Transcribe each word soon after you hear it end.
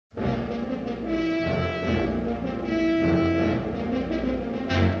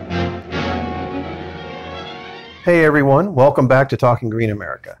Hey everyone, welcome back to Talking Green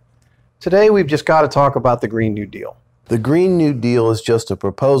America. Today we've just got to talk about the Green New Deal. The Green New Deal is just a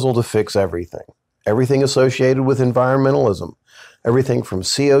proposal to fix everything. Everything associated with environmentalism. Everything from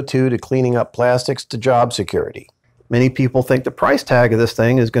CO2 to cleaning up plastics to job security. Many people think the price tag of this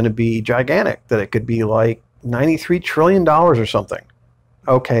thing is going to be gigantic, that it could be like $93 trillion or something.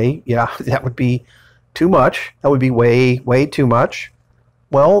 Okay, yeah, that would be too much. That would be way too much.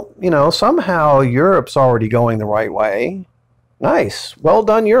 Well, you know, somehow Europe's already going the right way. Nice. Well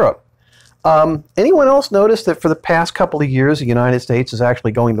done, Europe. Anyone else notice that for the past couple of years, the United States is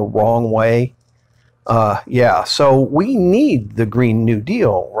actually going the wrong way? Yeah, so we need the Green New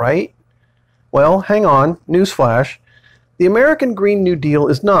Deal, right? Well, hang on. Newsflash. The American Green New Deal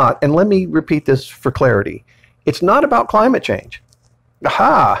is not, and let me repeat this for clarity, it's not about climate change.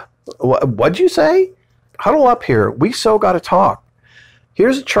 Aha! What'd you say? Huddle up here. We so got to talk.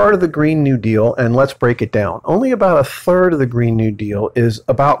 Here's a chart of the Green New Deal, and let's break it down. Only about a third of the Green New Deal is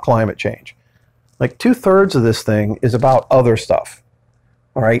about climate change. Like 2/3 of this thing is about other stuff.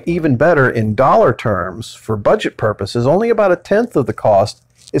 All right, even better, in dollar terms, for budget purposes, only about 1/10 of the cost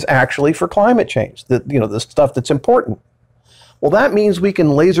is actually for climate change, the stuff that's important. Well, that means we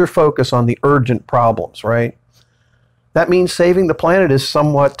can laser focus on the urgent problems, right? That means saving the planet is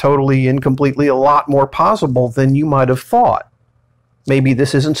somewhat, totally, incompletely a lot more possible than you might have thought. Maybe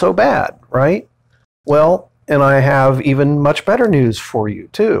this isn't so bad, right? Well, and I have even much better news for you,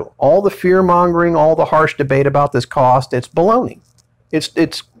 too. All the fear-mongering, all the harsh debate about this cost, it's baloney.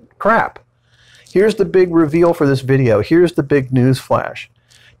 It's crap. Here's the big reveal for this video. Here's the big news flash.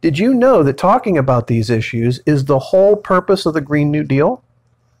 Did you know that talking about these issues is the whole purpose of the Green New Deal?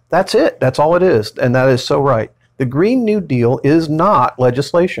 That's it. That's all it is. And that is so right. The Green New Deal is not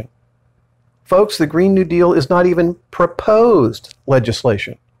legislation. Folks, the Green New Deal is not even proposed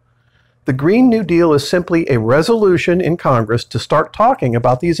legislation. The Green New Deal is simply a resolution in Congress to start talking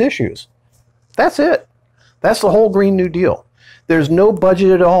about these issues. That's it. That's the whole Green New Deal. There's no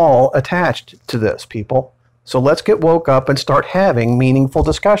budget at all attached to this, people. So let's get woke up and start having meaningful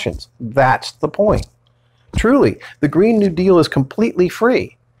discussions. That's the point. Truly, the Green New Deal is completely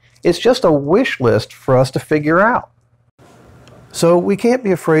free. It's just a wish list for us to figure out. So we can't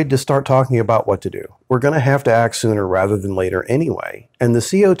be afraid to start talking about what to do. We're going to have to act sooner rather than later anyway. And the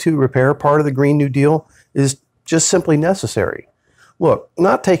CO2 repair part of the Green New Deal is just simply necessary. Look,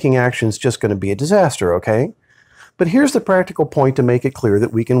 not taking action is just going to be a disaster, okay? But here's the practical point to make it clear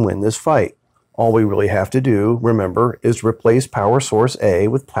that we can win this fight. All we really have to do, remember, is replace power source A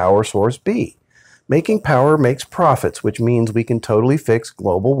with power source B. Making power makes profits, which means we can totally fix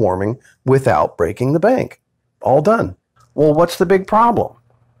global warming without breaking the bank. All done. Well, what's the big problem?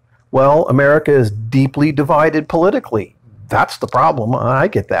 Well, America is deeply divided politically. That's the problem. I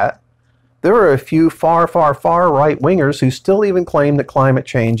get that. There are a few far right-wingers who still even claim that climate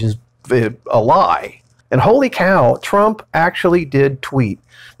change is a lie. And holy cow, Trump actually did tweet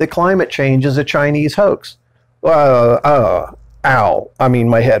that climate change is a Chinese hoax. Ow. I mean,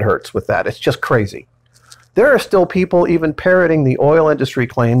 my head hurts with that. It's just crazy. There are still people even parroting the oil industry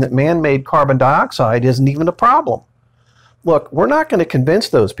claim that man-made carbon dioxide isn't even a problem. Look, we're not going to convince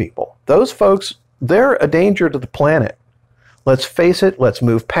those people. Those folks, they're a danger to the planet. Let's face it, let's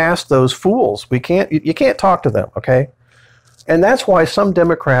move past those fools. You can't talk to them, okay? And that's why some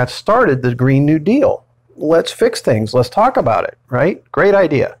Democrats started the Green New Deal. Let's fix things. Let's talk about it, right? Great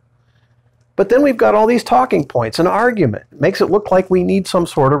idea. But then we've got all these talking points, an argument. It makes it look like we need some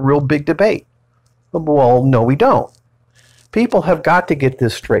sort of real big debate. Well, no, we don't. People have got to get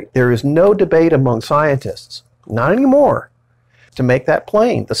this straight. There is no debate among scientists. Not anymore. To make that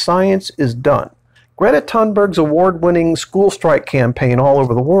plain, the science is done. Greta Thunberg's award-winning school strike campaign all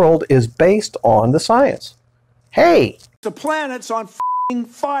over the world is based on the science. Hey! The planet's on f***ing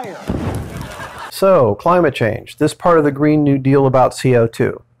fire. So, climate change, this part of the Green New Deal about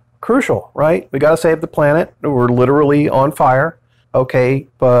CO2. Crucial, right? We got to save the planet. We're literally on fire. Okay,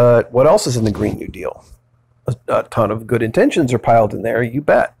 but what else is in the Green New Deal? A ton of good intentions are piled in there, you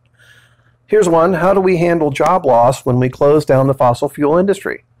bet. Here's one. How do we handle job loss when we close down the fossil fuel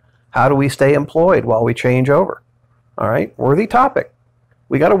industry? How do we stay employed while we change over? All right, worthy topic.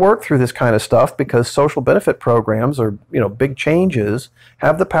 We got to work through this kind of stuff because social benefit programs or, big changes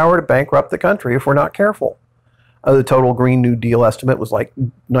have the power to bankrupt the country if we're not careful. The total Green New Deal estimate was like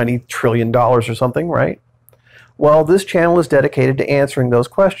 $90 trillion or something, right? Well, this channel is dedicated to answering those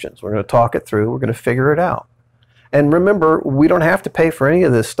questions. We're going to talk it through. We're going to figure it out. And remember, we don't have to pay for any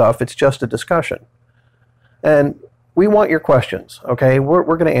of this stuff. It's just a discussion. And we want your questions, okay? We're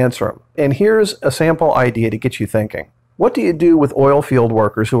going to answer them. And here's a sample idea to get you thinking. What do you do with oil field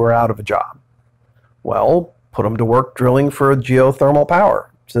workers who are out of a job? Well, Put them to work drilling for geothermal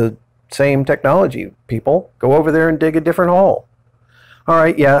power. It's the same technology, people. Go over there and dig a different hole. All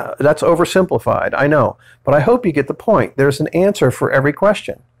right, yeah, that's oversimplified, I know. But I hope you get the point. There's an answer for every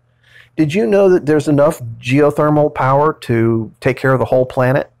question. Did you know that there's enough geothermal power to take care of the whole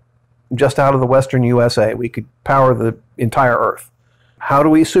planet? Just out of the western USA, we could power the entire Earth. How do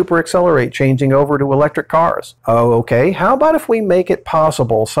we super accelerate changing over to electric cars? Oh, okay. How about if we make it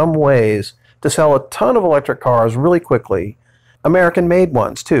possible some ways to sell a ton of electric cars really quickly? American-made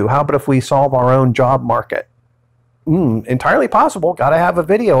ones, too. How about if we solve our own job market? Entirely possible. Got to have a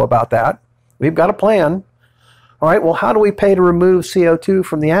video about that. We've got a plan. All right, well, how do we pay to remove CO2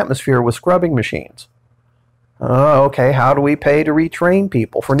 from the atmosphere with scrubbing machines? Okay, how do we pay to retrain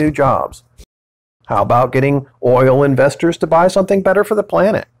people for new jobs? How about getting oil investors to buy something better for the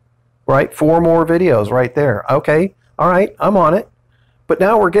planet? Right, 4 more videos right there. Okay, all right, I'm on it. But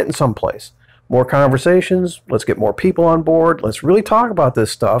now we're getting someplace. More conversations, let's get more people on board, let's really talk about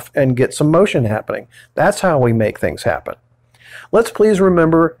this stuff and get some motion happening. That's how we make things happen. Let's please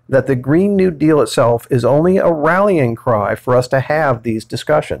remember that the Green New Deal itself is only a rallying cry for us to have these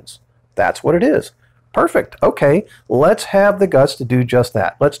discussions. That's what it is. Perfect. Okay, let's have the guts to do just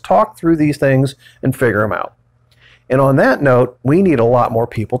that. Let's talk through these things and figure them out. And on that note, we need a lot more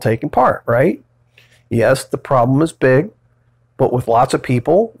people taking part, right? Yes, the problem is big, but with lots of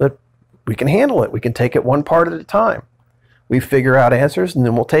people, that we can handle it. We can take it one part at a time. We figure out answers and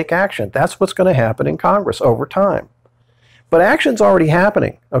then we'll take action. That's what's going to happen in Congress over time. But action's already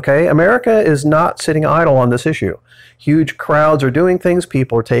happening, okay? America is not sitting idle on this issue. Huge crowds are doing things.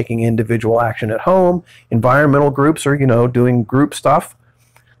 People are taking individual action at home. Environmental groups are, doing group stuff.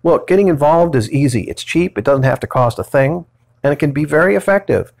 Look, getting involved is easy. It's cheap. It doesn't have to cost a thing. And it can be very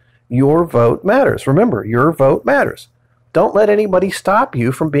effective. Your vote matters. Remember, your vote matters. Don't let anybody stop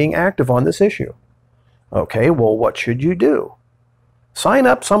you from being active on this issue. Okay, well, what should you do? Sign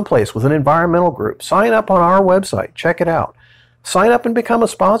up someplace with an environmental group. Sign up on our website. Check it out. Sign up and become a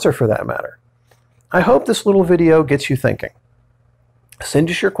sponsor for that matter. I hope this little video gets you thinking.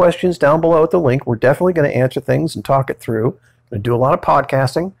 Send us your questions down below at the link. We're definitely going to answer things and talk it through. I'm going to do a lot of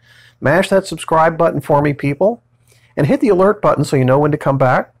podcasting. Mash that subscribe button for me, people. And hit the alert button so you know when to come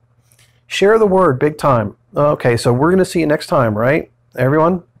back. Share the word big time. Okay, so we're going to see you next time, right?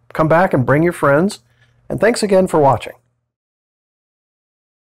 Everyone, come back and bring your friends. And thanks again for watching.